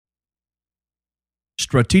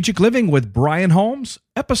Strategic Living with Brian Holmes,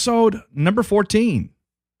 episode number 14.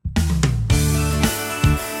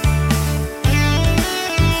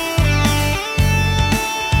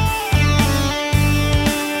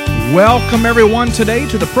 Welcome everyone today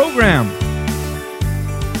to the program.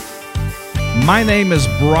 My name is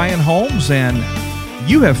Brian Holmes, and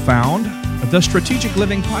you have found the Strategic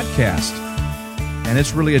Living Podcast. And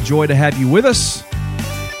it's really a joy to have you with us.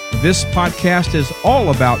 This podcast is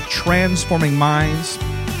all about transforming minds,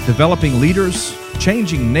 developing leaders,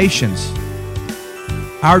 changing nations.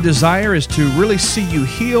 Our desire is to really see you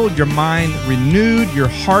healed, your mind renewed, your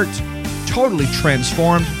heart totally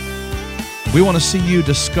transformed. We want to see you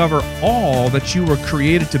discover all that you were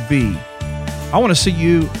created to be. I want to see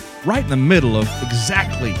you right in the middle of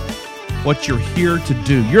exactly what you're here to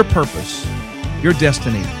do, your purpose, your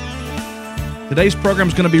destiny. Today's program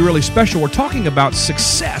is going to be really special. We're talking about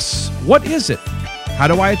success. What is it? How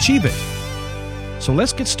do I achieve it? So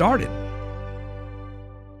let's get started.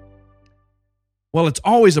 Well, it's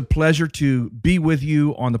always a pleasure to be with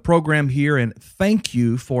you on the program here, and thank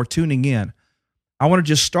you for tuning in. I want to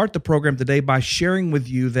just start the program today by sharing with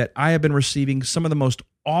you that I have been receiving some of the most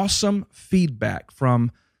awesome feedback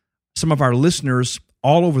from some of our listeners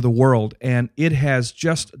all over the world, and it has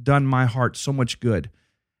just done my heart so much good.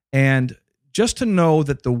 And just to know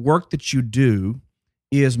that the work that you do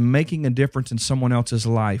is making a difference in someone else's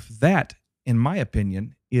life, that, in my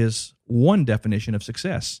opinion, is one definition of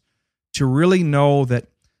success. To really know that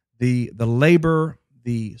the labor,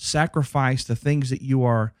 the sacrifice, the things that you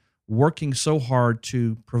are working so hard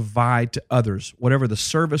to provide to others, whatever the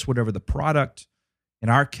service, whatever the product, in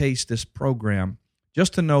our case, this program,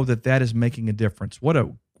 just to know that that is making a difference. What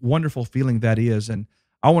a wonderful feeling that is. And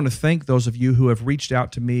I want to thank those of you who have reached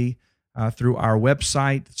out to me through our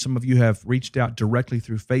website. Some of you have reached out directly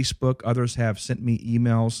through Facebook. Others have sent me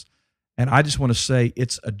emails. And I just want to say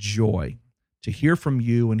it's a joy to hear from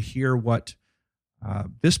you and hear what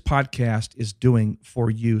this podcast is doing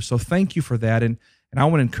for you. So thank you for that. And I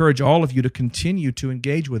want to encourage all of you to continue to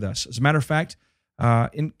engage with us. As a matter of fact,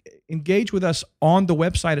 engage with us on the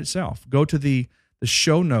website itself. Go to the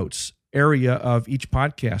show notes area of each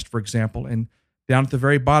podcast, for example, and down at the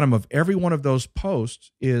very bottom of every one of those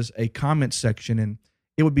posts is a comment section, and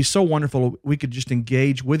it would be so wonderful if we could just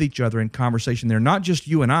engage with each other in conversation there, not just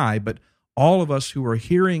you and I, but all of us who are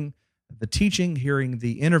hearing the teaching, hearing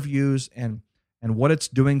the interviews, and what it's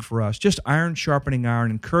doing for us. Just iron sharpening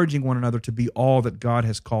iron, encouraging one another to be all that God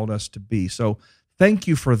has called us to be. So thank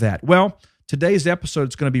you for that. Well, today's episode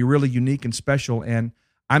is going to be really unique and special, and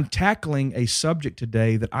I'm tackling a subject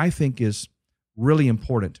today that I think is really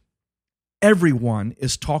important. Everyone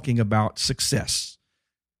is talking about success.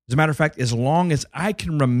 As a matter of fact, as long as I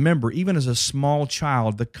can remember, even as a small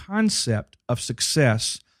child, the concept of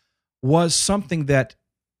success was something that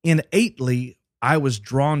innately I was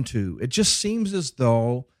drawn to. It just seems as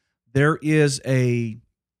though there is a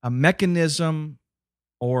mechanism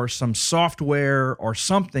or some software or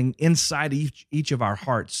something inside each of our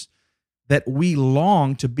hearts that we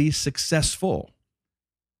long to be successful.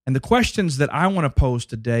 And the questions that I want to pose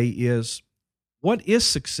today is, what is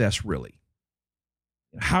success really?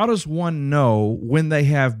 How does one know when they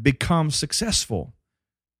have become successful?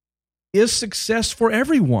 Is success for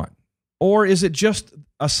everyone? Or is it just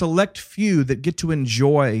a select few that get to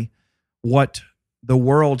enjoy what the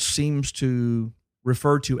world seems to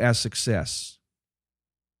refer to as success?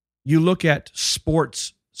 You look at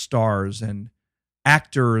sports stars and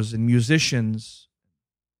actors and musicians,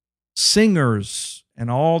 singers, and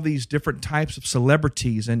all these different types of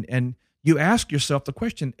celebrities, and you ask yourself the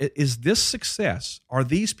question, is this success? Are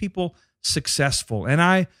these people successful? And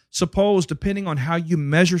I suppose, depending on how you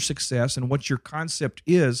measure success and what your concept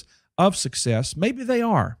is of success, maybe they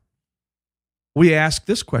are. We ask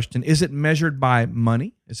this question, is it measured by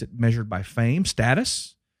money? Is it measured by fame,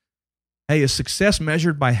 status? Hey, is success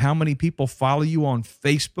measured by how many people follow you on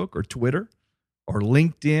Facebook or Twitter or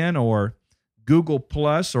LinkedIn or Google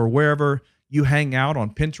Plus or wherever you hang out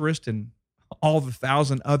on Pinterest and all the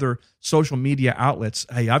 1,000 other social media outlets?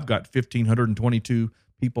 Hey, I've got 1,522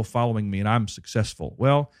 people following me and I'm successful.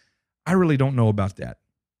 Well, I really don't know about that.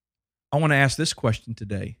 I want to ask this question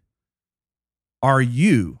today. Are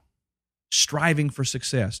you striving for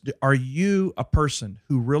success? Are you a person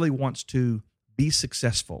who really wants to be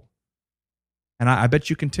successful? And I bet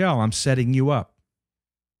you can tell I'm setting you up.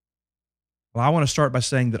 Well, I want to start by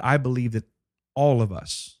saying that I believe that all of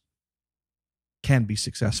us can be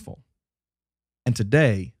successful. And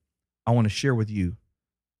today, I want to share with you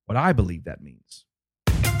what I believe that means.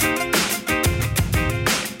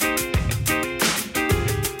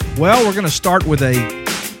 Well, we're going to start with a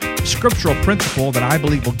scriptural principle that I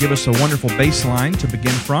believe will give us a wonderful baseline to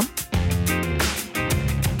begin from.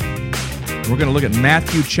 We're going to look at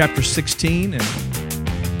Matthew chapter 16 and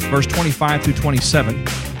verse 25 through 27.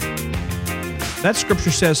 That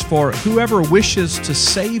scripture says, "For whoever wishes to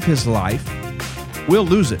save his life will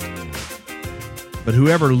lose it. But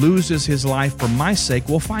whoever loses his life for my sake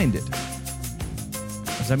will find it."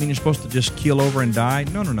 Does that mean you're supposed to just keel over and die?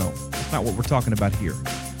 No. That's not what we're talking about here.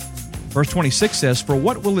 Verse 26 says, "For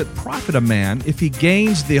what will it profit a man if he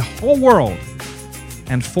gains the whole world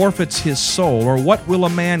and forfeits his soul? Or what will a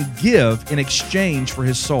man give in exchange for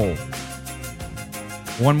his soul?"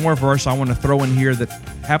 One more verse I want to throw in here that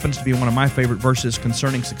happens to be one of my favorite verses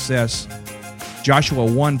concerning success. Joshua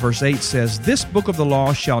 1 verse 8 says, "This book of the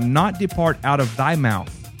law shall not depart out of thy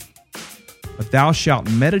mouth, but thou shalt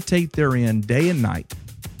meditate therein day and night,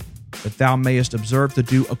 that thou mayest observe to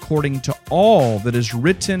do according to all that is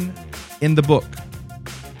written in the book.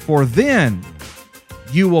 For then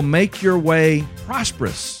you will make your way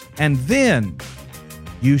prosperous, and then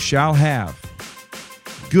you shall have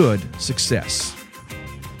good success."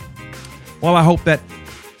 Well, I hope that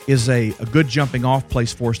is a good jumping off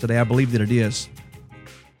place for us today. I believe that it is.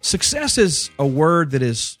 Success is a word that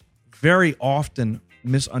is very often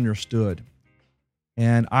misunderstood.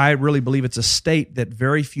 And I really believe it's a state that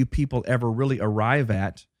very few people ever really arrive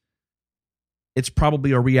at. It's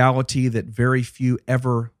probably a reality that very few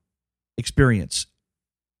ever experience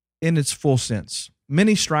in its full sense.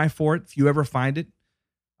 Many strive for it, few ever find it.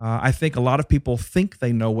 I think a lot of people think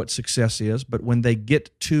they know what success is, but when they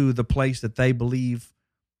get to the place that they believe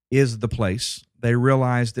is the place, they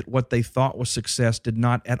realize that what they thought was success did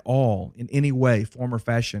not at all, in any way, form, or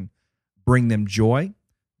fashion, bring them joy,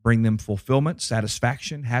 bring them fulfillment,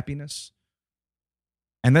 satisfaction, happiness.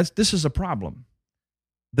 And this is a problem.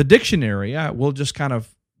 The dictionary, we'll just kind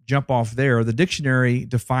of jump off there. The dictionary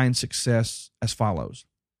defines success as follows.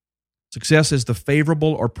 Success is the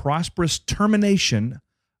favorable or prosperous termination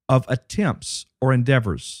of attempts or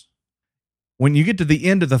endeavors. When you get to the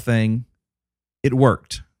end of the thing, it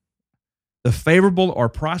worked. The favorable or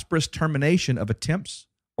prosperous termination of attempts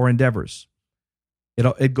or endeavors.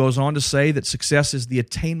 It goes on to say that success is the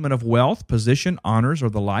attainment of wealth, position, honors, or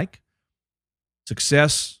the like.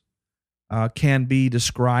 Success can be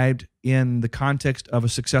described in the context of a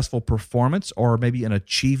successful performance or maybe an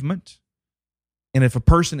achievement. And if a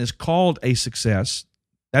person is called a success,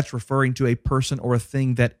 that's referring to a person or a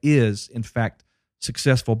thing that is, in fact,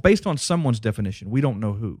 successful based on someone's definition. We don't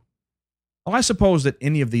know who. Well, I suppose that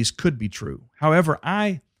any of these could be true. However,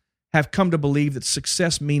 I have come to believe that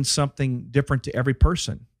success means something different to every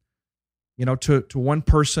person. You know, to one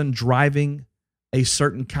person, driving a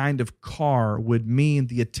certain kind of car would mean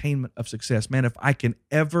the attainment of success. Man, if I can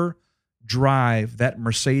ever drive that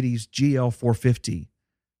Mercedes GL450,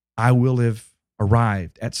 I will have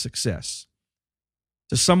arrived at success.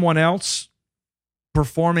 To someone else,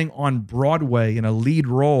 performing on Broadway in a lead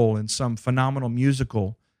role in some phenomenal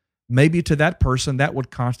musical, maybe to that person that would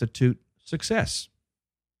constitute success.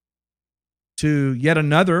 To yet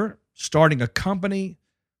another, starting a company,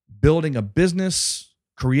 building a business,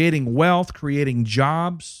 creating wealth, creating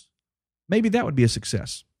jobs, maybe that would be a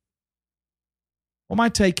success. Well, my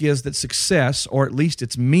take is that success, or at least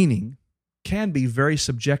its meaning, can be very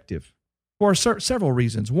subjective for several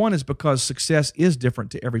reasons. One is because success is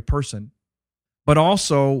different to every person, but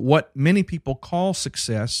also what many people call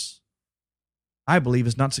success, I believe,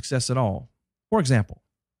 is not success at all. For example,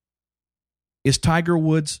 is Tiger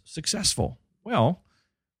Woods successful? Well,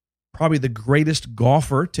 probably the greatest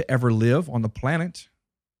golfer to ever live on the planet.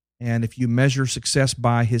 And if you measure success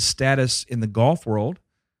by his status in the golf world,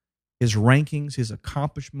 his rankings, his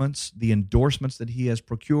accomplishments, the endorsements that he has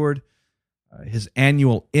procured, his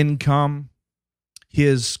annual income,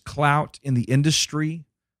 his clout in the industry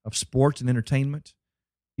of sports and entertainment,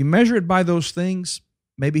 you measure it by those things,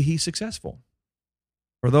 maybe he's successful.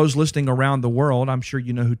 For those listening around the world, I'm sure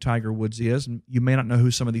you know who Tiger Woods is, and you may not know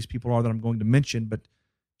who some of these people are that I'm going to mention, but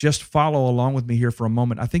just follow along with me here for a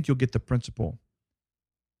moment. I think you'll get the principle.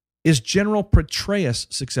 Is General Petraeus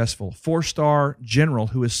successful? 4-star general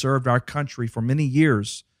who has served our country for many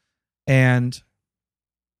years, and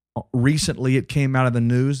recently it came out of the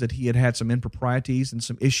news that he had had some improprieties and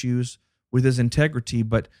some issues with his integrity.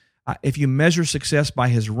 But if you measure success by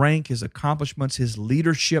his rank, his accomplishments, his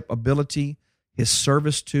leadership ability, his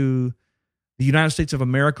service to the United States of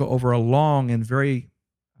America over a long and very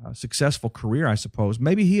successful career, I suppose,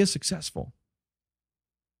 maybe he is successful.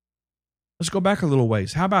 Let's go back a little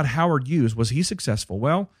ways. How about Howard Hughes? Was he successful?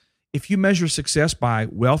 Well, if you measure success by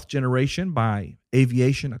wealth generation, by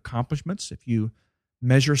aviation accomplishments, if you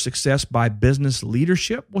measure success by business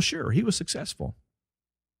leadership? Well, sure, he was successful.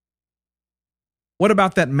 What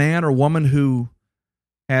about that man or woman who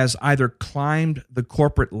has either climbed the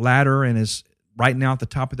corporate ladder and is right now at the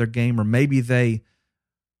top of their game, or maybe they,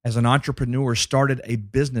 as an entrepreneur, started a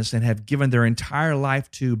business and have given their entire life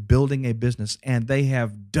to building a business, and they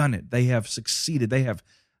have done it. They have succeeded. They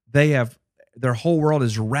have their whole world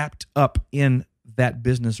is wrapped up in that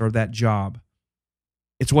business or that job.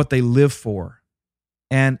 It's what they live for.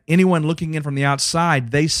 And anyone looking in from the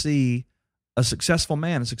outside, they see a successful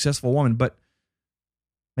man, a successful woman, but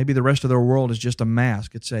maybe the rest of their world is just a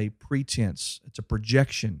mask. It's a pretense. It's a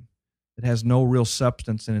projection. It has no real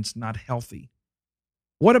substance, and it's not healthy.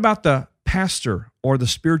 What about the pastor or the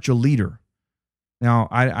spiritual leader? Now,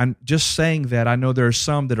 I'm just saying that. I know there are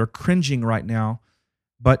some that are cringing right now,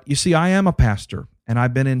 but you see, I am a pastor, and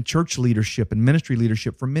I've been in church leadership and ministry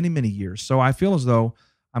leadership for many, many years. So I feel as though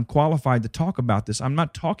I'm qualified to talk about this. I'm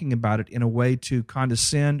not talking about it in a way to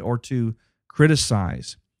condescend or to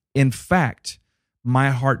criticize. In fact,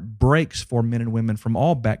 my heart breaks for men and women from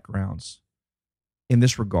all backgrounds in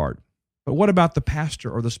this regard. But what about the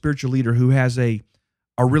pastor or the spiritual leader who has a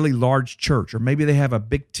really large church, or maybe they have a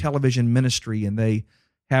big television ministry and they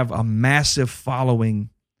have a massive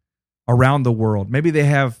following around the world? Maybe they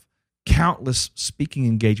have countless speaking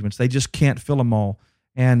engagements. They just can't fill them all.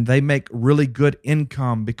 And they make really good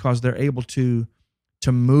income because they're able to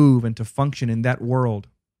move and to function in that world.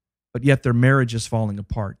 But yet their marriage is falling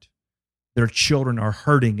apart. Their children are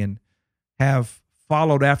hurting and have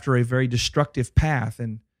followed after a very destructive path.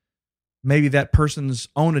 And maybe that person's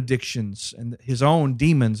own addictions and his own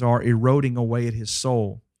demons are eroding away at his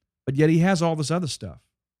soul. But yet he has all this other stuff.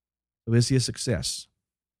 So is he a success?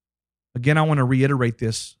 Again, I want to reiterate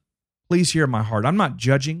this. Please hear my heart. I'm not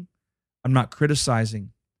judging. I'm not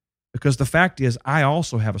criticizing. Because the fact is, I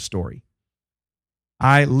also have a story.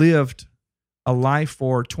 I lived a life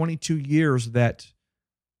for 22 years that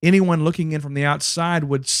anyone looking in from the outside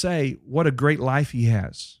would say, what a great life he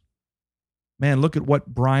has. Man, look at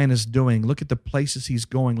what Brian is doing. Look at the places he's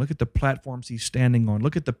going. Look at the platforms he's standing on.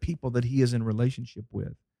 Look at the people that he is in relationship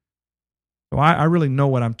with. So I really know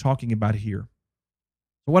what I'm talking about here.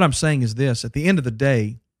 So what I'm saying is this. At the end of the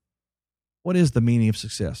day, what is the meaning of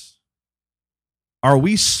success? Are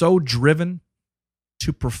we so driven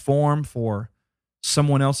to perform for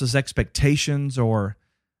someone else's expectations or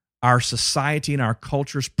our society and our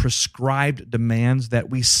culture's prescribed demands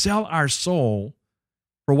that we sell our soul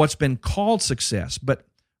for what's been called success, but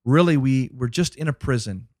really we're just in a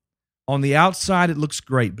prison? On the outside, it looks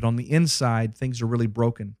great, but on the inside, things are really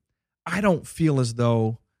broken. I don't feel as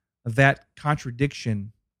though that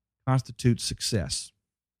contradiction constitutes success.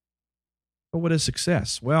 But what is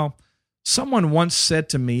success? Well, someone once said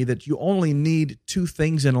to me that you only need two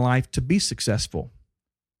things in life to be successful.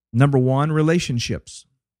 Number one, relationships.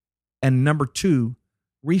 And number two,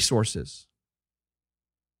 resources.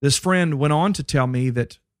 This friend went on to tell me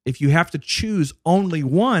that if you have to choose only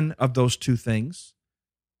one of those two things,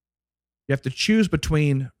 you have to choose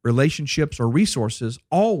between relationships or resources,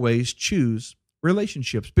 always choose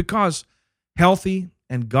relationships, because healthy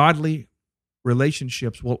and godly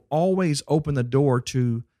relationships will always open the door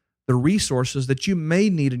to the resources that you may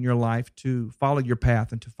need in your life to follow your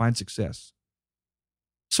path and to find success.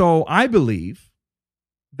 So I believe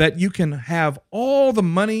that you can have all the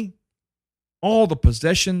money, all the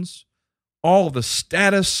possessions, all the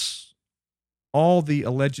status, all the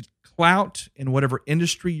alleged clout in whatever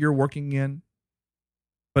industry you're working in.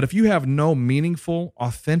 But if you have no meaningful,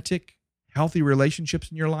 authentic, healthy relationships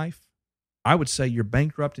in your life, I would say you're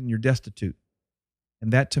bankrupt and you're destitute.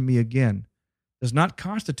 And that, to me, again, does not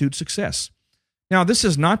constitute success. Now, this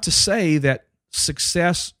is not to say that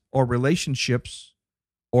success or relationships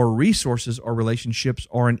or resources or relationships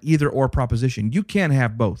are an either-or proposition. You can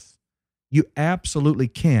have both. You absolutely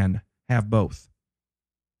can have both.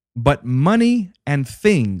 But money and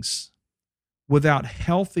things without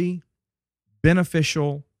healthy,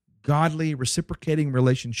 beneficial, godly, reciprocating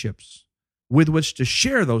relationships with which to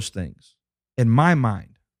share those things, in my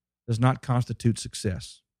mind, does not constitute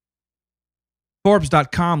success.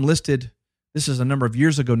 Forbes.com listed, this is a number of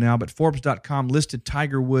years ago now, but Forbes.com listed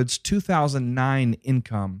Tiger Woods' 2009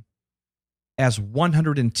 income as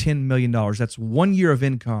 $110 million. That's 1 year of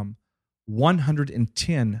income,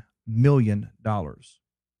 $110 million.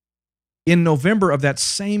 In November of that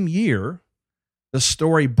same year, the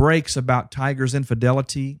story breaks about Tiger's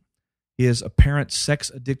infidelity, his apparent sex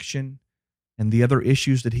addiction, and the other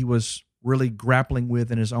issues that he was really grappling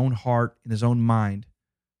with in his own heart, in his own mind.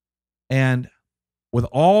 And with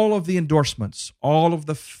all of the endorsements, all of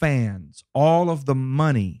the fans, all of the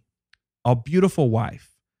money a beautiful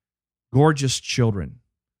wife, gorgeous children,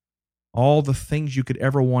 all the things you could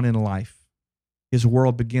ever want in life, his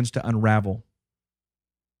world begins to unravel.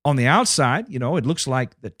 On the outside, it looks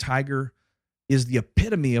like that Tiger is the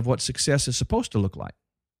epitome of what success is supposed to look like.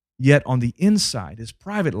 Yet on the inside, his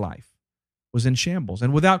private life was in shambles.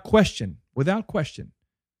 And without question,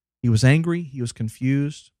 he was angry, he was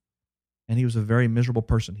confused, and he was a very miserable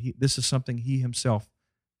person. This is something he himself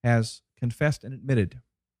has confessed and admitted.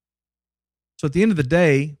 So at the end of the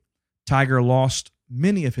day, Tiger lost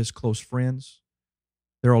many of his close friends.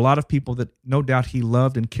 There are a lot of people that no doubt he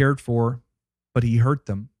loved and cared for, but he hurt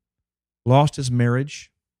them, lost his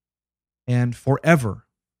marriage, and forever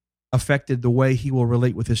affected the way he will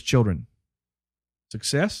relate with his children.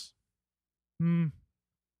 Success?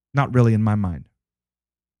 Not really in my mind.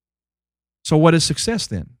 So what is success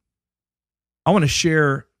then? I want to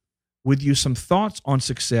share with you some thoughts on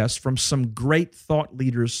success from some great thought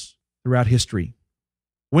leaders throughout history.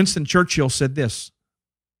 Winston Churchill said this: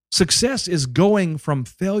 success is going from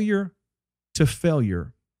failure to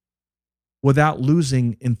failure without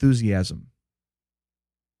losing enthusiasm.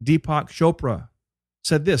 Deepak Chopra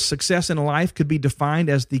said this: success in life could be defined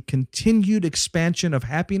as the continued expansion of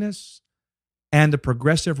happiness and the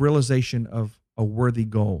progressive realization of a worthy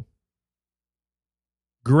goal.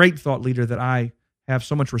 Great thought leader that I have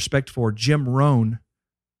so much respect for, Jim Rohn,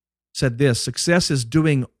 said this: success is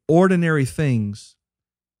doing ordinary things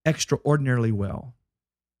extraordinarily well.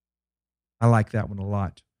 I like that one a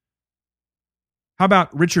lot. How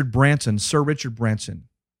about Richard Branson, Sir Richard Branson?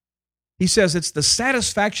 He says it's the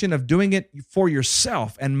satisfaction of doing it for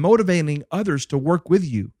yourself and motivating others to work with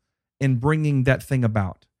you in bringing that thing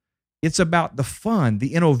about. It's about the fun,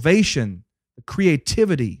 the innovation, the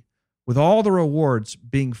creativity, with all the rewards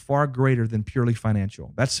being far greater than purely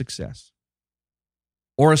financial. That's success.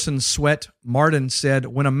 Orison Swett Marden said,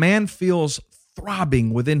 when a man feels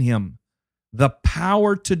throbbing within him the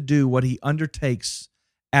power to do what he undertakes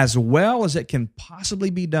as well as it can possibly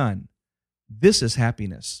be done, this is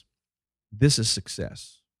happiness. This is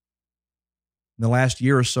success. In the last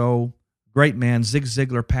year or so, great man Zig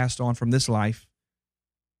Ziglar passed on from this life.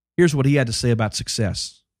 Here's what he had to say about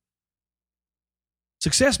success.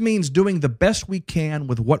 Success means doing the best we can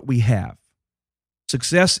with what we have.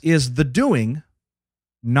 Success is the doing,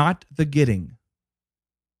 not the getting.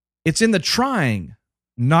 It's in the trying,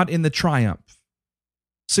 not in the triumph.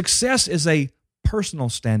 Success is a personal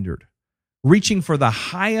standard, reaching for the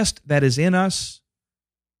highest that is in us,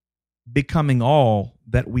 becoming all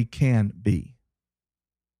that we can be.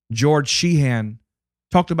 George Sheehan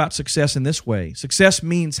talked about success in this way. Success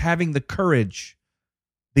means having the courage,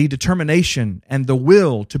 the determination, and the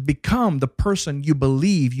will to become the person you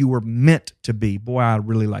believe you were meant to be. Boy, I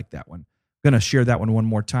really like that one. I'm going to share that one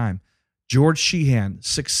more time. George Sheehan: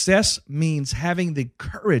 success means having the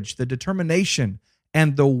courage, the determination,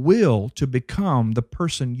 and the will to become the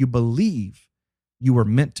person you believe you were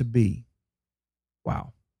meant to be.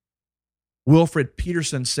 Wow. Wilfred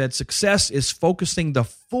Peterson said, success is focusing the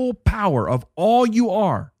full power of all you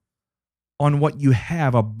are on what you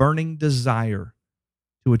have a burning desire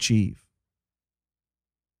to achieve.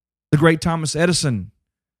 The great Thomas Edison,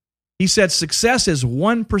 he said, success is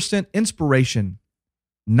 1% inspiration,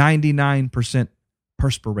 99%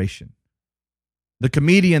 perspiration. The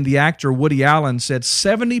comedian, the actor Woody Allen said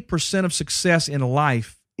 70% of success in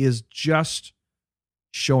life is just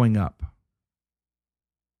showing up.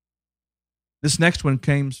 This next one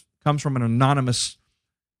comes from an anonymous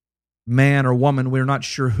man or woman. We're not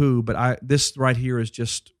sure who, but this right here is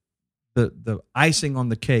just the icing on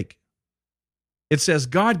the cake. It says,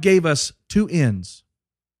 God gave us two ends,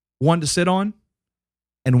 one to sit on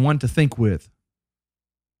and one to think with.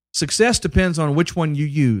 Success depends on which one you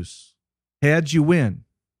use. Heads, you win.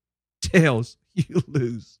 Tails, you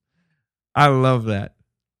lose. I love that.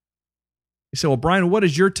 You say, well, Brian, what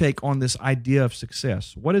is your take on this idea of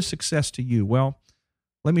success? What is success to you? Well,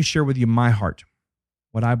 let me share with you my heart,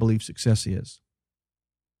 what I believe success is.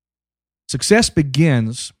 Success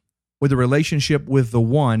begins with a relationship with the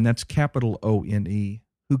one, that's capital O-N-E,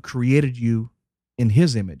 who created you in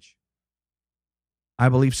his image. I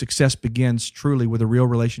believe success begins truly with a real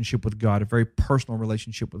relationship with God, a very personal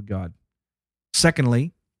relationship with God.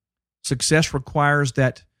 Secondly, success requires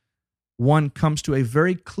that one comes to a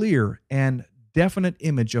very clear and definite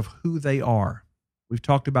image of who they are. We've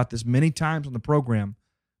talked about this many times on the program,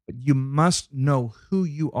 but you must know who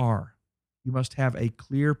you are. You must have a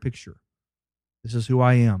clear picture. This is who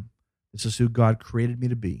I am. This is who God created me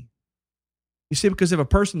to be. You see, because if a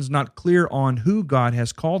person's not clear on who God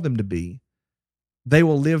has called them to be, they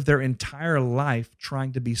will live their entire life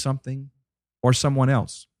trying to be something or someone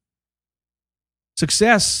else.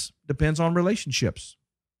 Success depends on relationships.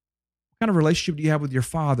 What kind of relationship do you have with your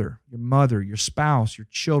father, your mother, your spouse, your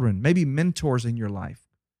children, maybe mentors in your life,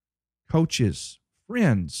 coaches,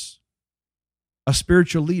 friends, a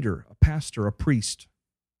spiritual leader, a pastor, a priest?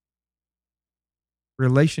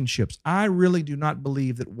 Relationships. I really do not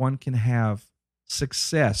believe that one can have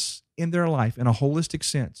success in their life in a holistic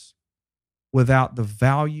sense without the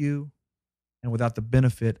value and without the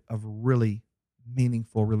benefit of really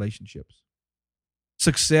meaningful relationships.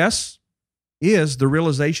 Success is the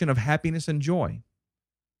realization of happiness and joy.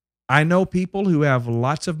 I know people who have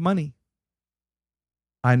lots of money.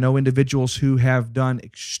 I know individuals who have done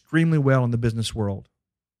extremely well in the business world.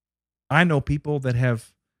 I know people that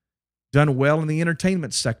have done well in the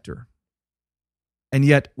entertainment sector. And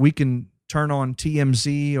yet we can turn on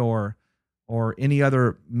TMZ or any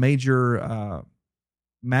other major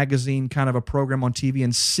magazine kind of a program on TV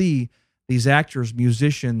and see these actors,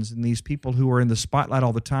 musicians, and these people who are in the spotlight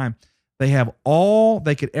all the time. They have all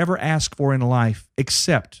they could ever ask for in life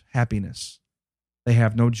except happiness. They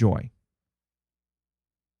have no joy.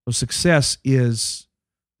 So success is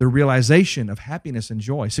the realization of happiness and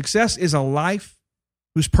joy. Success is a life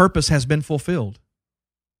whose purpose has been fulfilled.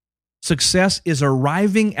 Success is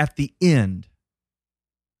arriving at the end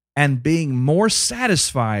and being more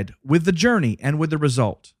satisfied with the journey and with the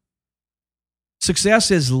result.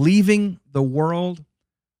 Success is leaving the world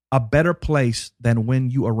a better place than when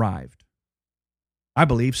you arrived. I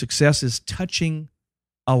believe success is touching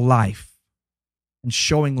a life and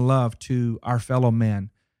showing love to our fellow man.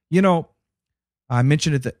 You know, I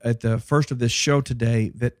mentioned at the first of this show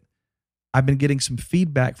today that I've been getting some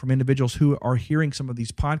feedback from individuals who are hearing some of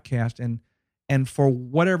these podcasts, and for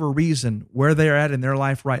whatever reason, where they're at in their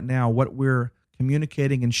life right now, what we're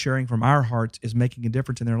communicating and sharing from our hearts is making a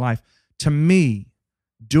difference in their life. To me,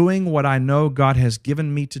 doing what I know God has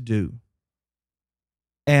given me to do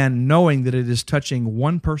and knowing that it is touching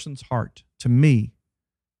one person's heart, to me,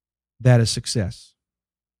 that is success.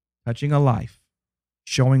 Touching a life,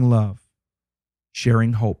 showing love,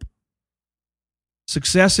 sharing hope.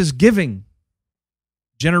 Success is giving,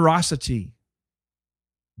 generosity,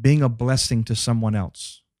 being a blessing to someone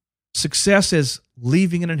else. Success is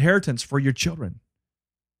leaving an inheritance for your children.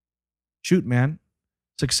 Shoot, man.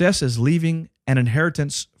 Success is leaving an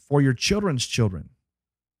inheritance for your children's children.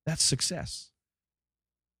 That's success.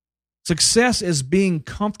 Success is being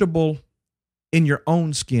comfortable in your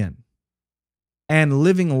own skin and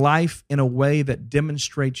living life in a way that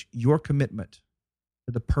demonstrates your commitment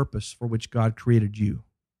to the purpose for which God created you.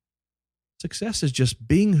 Success is just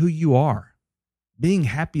being who you are, being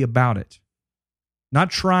happy about it, not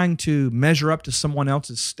trying to measure up to someone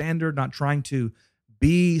else's standard, not trying to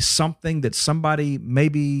be something that somebody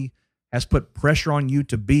maybe has put pressure on you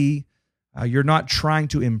to be. You're not trying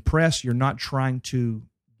to impress. You're not trying to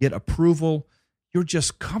get approval. You're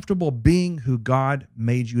just comfortable being who God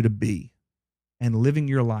made you to be and living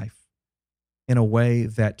your life in a way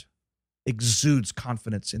that exudes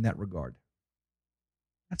confidence in that regard.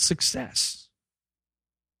 That's success.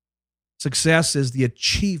 Success is the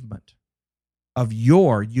achievement of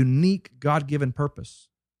your unique God-given purpose.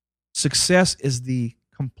 Success is the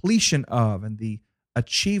completion of and the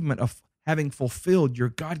achievement of having fulfilled your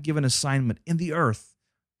God-given assignment in the earth.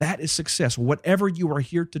 That is success. Whatever you are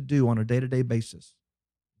here to do on a day-to-day basis,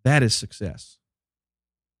 that is success.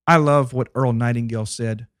 I love what Earl Nightingale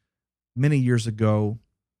said many years ago.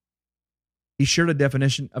 He shared a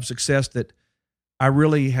definition of success that I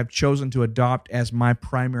really have chosen to adopt as my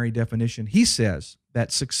primary definition. He says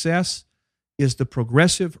that success is the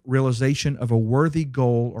progressive realization of a worthy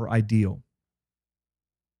goal or ideal.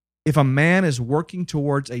 If a man is working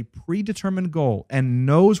towards a predetermined goal and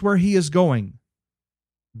knows where he is going,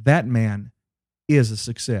 that man is a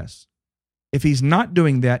success. If he's not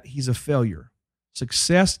doing that, he's a failure.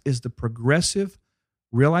 Success is the progressive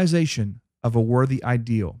realization of a worthy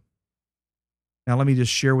ideal. Now, let me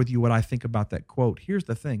just share with you what I think about that quote. Here's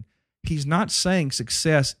the thing. He's not saying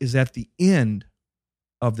success is at the end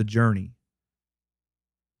of the journey.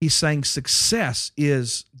 He's saying success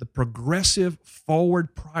is the progressive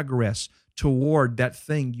forward progress toward that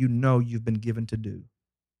thing you know you've been given to do.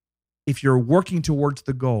 If you're working towards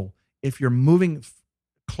the goal, if you're moving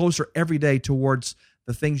closer every day towards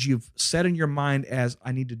the things you've set in your mind as,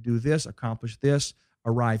 I need to do this, accomplish this,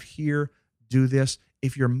 arrive here, do this.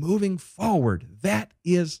 If you're moving forward, that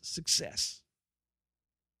is success.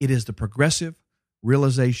 It is the progressive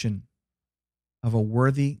realization of a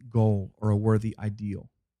worthy goal or a worthy ideal.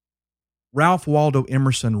 Ralph Waldo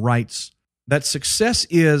Emerson writes that success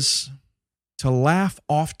is to laugh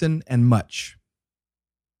often and much,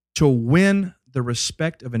 to win the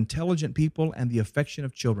respect of intelligent people and the affection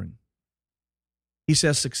of children. He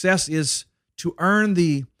says success is to earn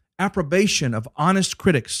the approbation of honest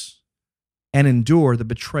critics and endure the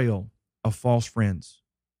betrayal of false friends.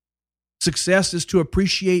 Success is to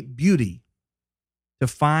appreciate beauty, to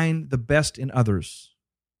find the best in others.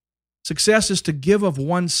 Success is to give of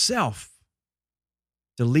oneself,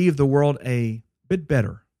 to leave the world a bit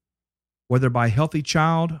better, whether by a healthy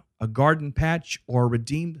child, a garden patch, or a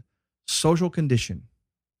redeemed social condition.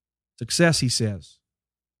 Success, he says,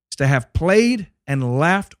 is to have played and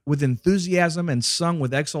laughed with enthusiasm and sung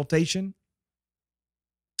with exultation,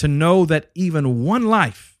 to know that even one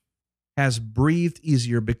life has breathed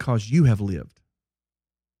easier because you have lived.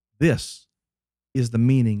 This is the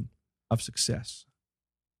meaning of success.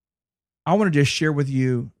 I want to just share with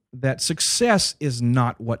you that success is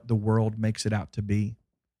not what the world makes it out to be.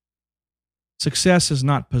 Success is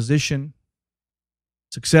not position.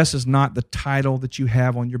 Success is not the title that you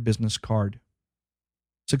have on your business card.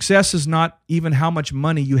 Success is not even how much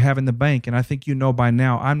money you have in the bank. And I think you know by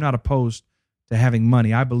now, I'm not opposed to having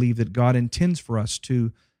money. I believe that God intends for us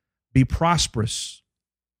to be prosperous,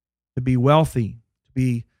 to be wealthy, to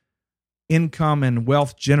be income and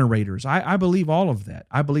wealth generators. I believe all of that.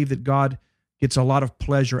 I believe that God gets a lot of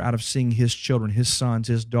pleasure out of seeing his children, his sons,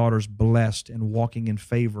 his daughters blessed and walking in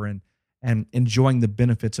favor and enjoying the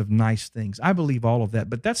benefits of nice things. I believe all of that,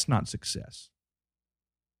 but that's not success.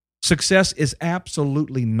 Success is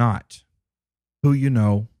absolutely not who you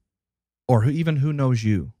know or even who knows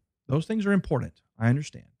you. Those things are important. I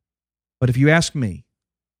understand. But if you ask me,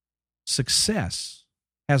 success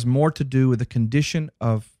has more to do with the condition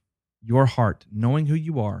of your heart, knowing who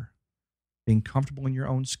you are, being comfortable in your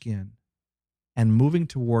own skin, and moving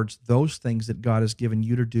towards those things that God has given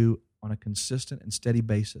you to do on a consistent and steady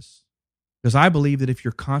basis. Because I believe that if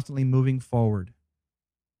you're constantly moving forward,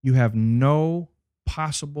 you have no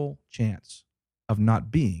possible chance of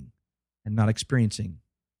not being and not experiencing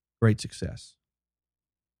great success.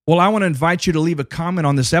 Well, I want to invite you to leave a comment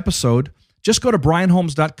on this episode. Just go to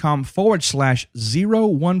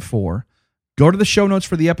brianholmes.com/014. Go to the show notes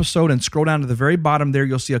for the episode and scroll down to the very bottom there.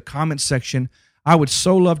 You'll see a comment section. I would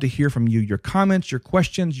so love to hear from you. Your comments, your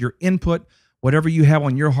questions, your input, whatever you have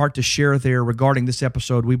on your heart to share there regarding this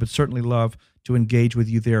episode, we would certainly love to engage with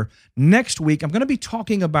you there. Next week, I'm going to be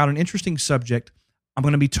talking about an interesting subject. I'm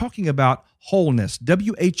going to be talking about wholeness,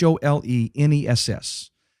 WHOLENESS.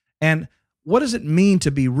 And what does it mean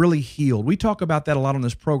to be really healed? We talk about that a lot on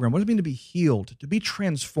this program. What does it mean to be healed, to be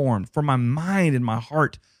transformed, for my mind and my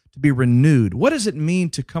heart to be renewed? What does it mean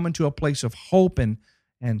to come into a place of hope and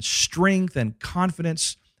strength and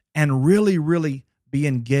confidence and really, really be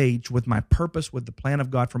engaged with my purpose, with the plan of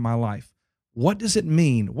God for my life? What does it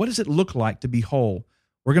mean? What does it look like to be whole?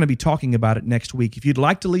 We're going to be talking about it next week. If you'd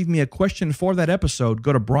like to leave me a question for that episode,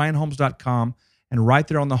 go to brianholmes.com, and right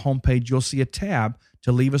there on the homepage, you'll see a tab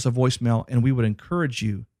to leave us a voicemail, and we would encourage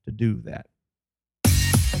you to do that.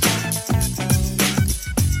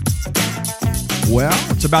 Well,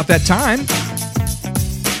 it's about that time.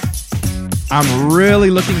 I'm really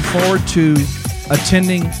looking forward to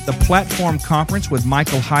attending the Platform Conference with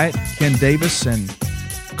Michael Hyatt, Ken Davis, and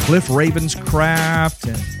Cliff Ravenscraft,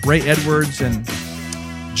 and Ray Edwards, and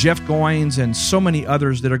Jeff Goins, and so many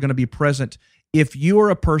others that are going to be present. If you are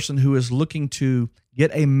a person who is looking to get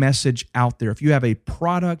a message out there, if you have a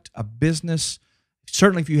product, a business,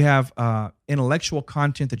 certainly if you have intellectual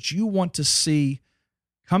content that you want to see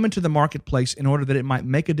come into the marketplace in order that it might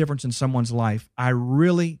make a difference in someone's life, I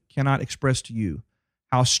really cannot express to you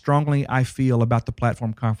how strongly I feel about the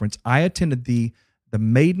Platform Conference. I attended the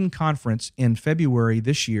Maiden Conference in February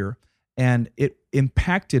this year, and it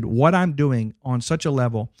impacted what I'm doing on such a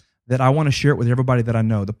level that I want to share it with everybody that I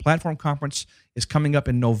know. The Platform Conference is coming up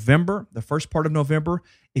in November, the first part of November.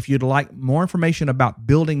 If you'd like more information about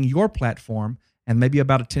building your platform and maybe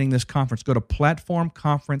about attending this conference, go to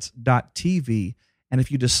platformconference.tv. And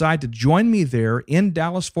if you decide to join me there in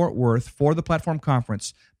Dallas-Fort Worth for the Platform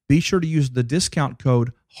Conference, be sure to use the discount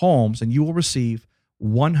code HOLMES, and you will receive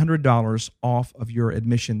 $100 off of your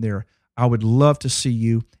admission there. I would love to see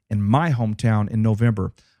you in my hometown in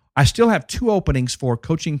November. I still have 2 openings for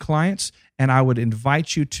coaching clients, and I would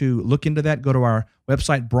invite you to look into that. Go to our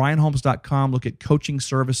website, brianholmes.com, look at coaching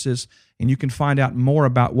services, and you can find out more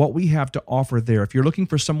about what we have to offer there. If you're looking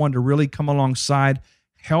for someone to really come alongside,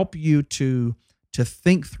 help you to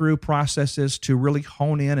think through processes, to really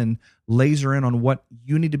hone in and laser in on what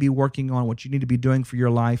you need to be working on, what you need to be doing for your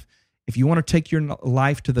life. If you want to take your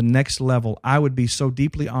life to the next level, I would be so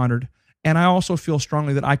deeply honored. And I also feel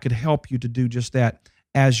strongly that I could help you to do just that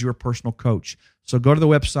as your personal coach. So go to the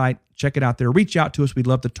website, check it out there, reach out to us. We'd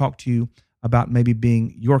love to talk to you about maybe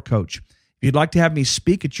being your coach. If you'd like to have me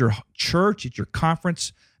speak at your church, at your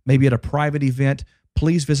conference, maybe at a private event,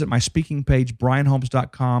 please visit my speaking page,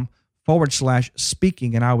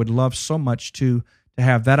 brianholmes.com/speaking, and I would love so much to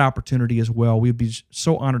have that opportunity as well. We'd be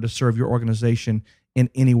so honored to serve your organization in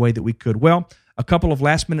any way that we could. Well, a couple of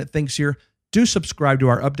last-minute things here. Do subscribe to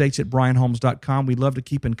our updates at brianholmes.com. We'd love to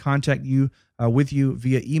keep in contact with you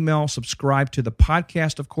via email. Subscribe to the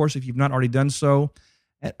podcast, of course, if you've not already done so.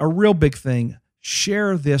 And a real big thing,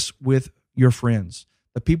 share this with your friends,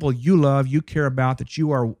 the people you love, you care about, that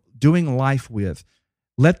you are doing life with.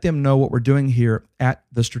 Let them know what we're doing here at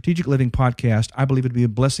the Strategic Living Podcast. I believe it'd be a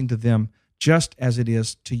blessing to them just as it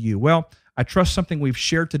is to you. Well, I trust something we've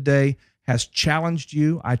shared today has challenged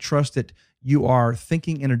you. I trust that you are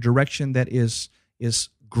thinking in a direction that is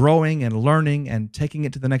growing and learning and taking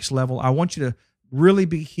it to the next level. I want you to really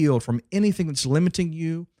be healed from anything that's limiting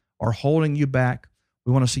you or holding you back.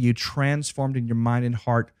 We want to see you transformed in your mind and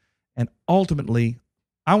heart. And ultimately,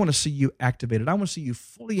 I want to see you activated. I want to see you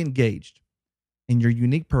fully engaged in your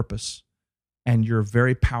unique purpose and your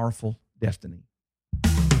very powerful destiny.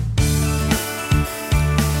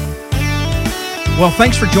 Well,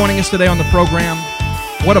 thanks for joining us today on the program.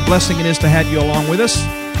 What a blessing it is to have you along with us.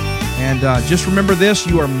 And just remember this,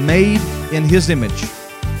 you are made in His image,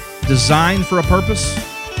 designed for a purpose.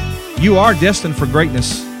 You are destined for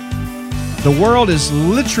greatness. The world is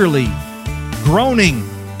literally groaning,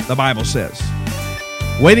 the Bible says,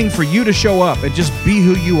 waiting for you to show up and just be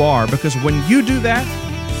who you are. Because when you do that,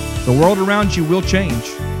 the world around you will change.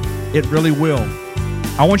 It really will.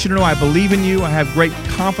 I want you to know I believe in you. I have great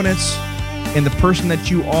confidence in the person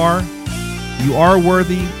that you are. You are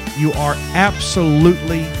worthy. You are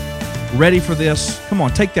absolutely ready for this. Come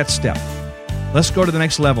on, take that step. Let's go to the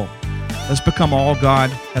next level. Let's become all God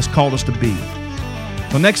has called us to be.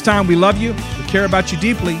 Till next time, we love you. We care about you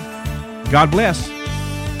deeply. God bless.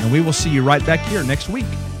 And we will see you right back here next week.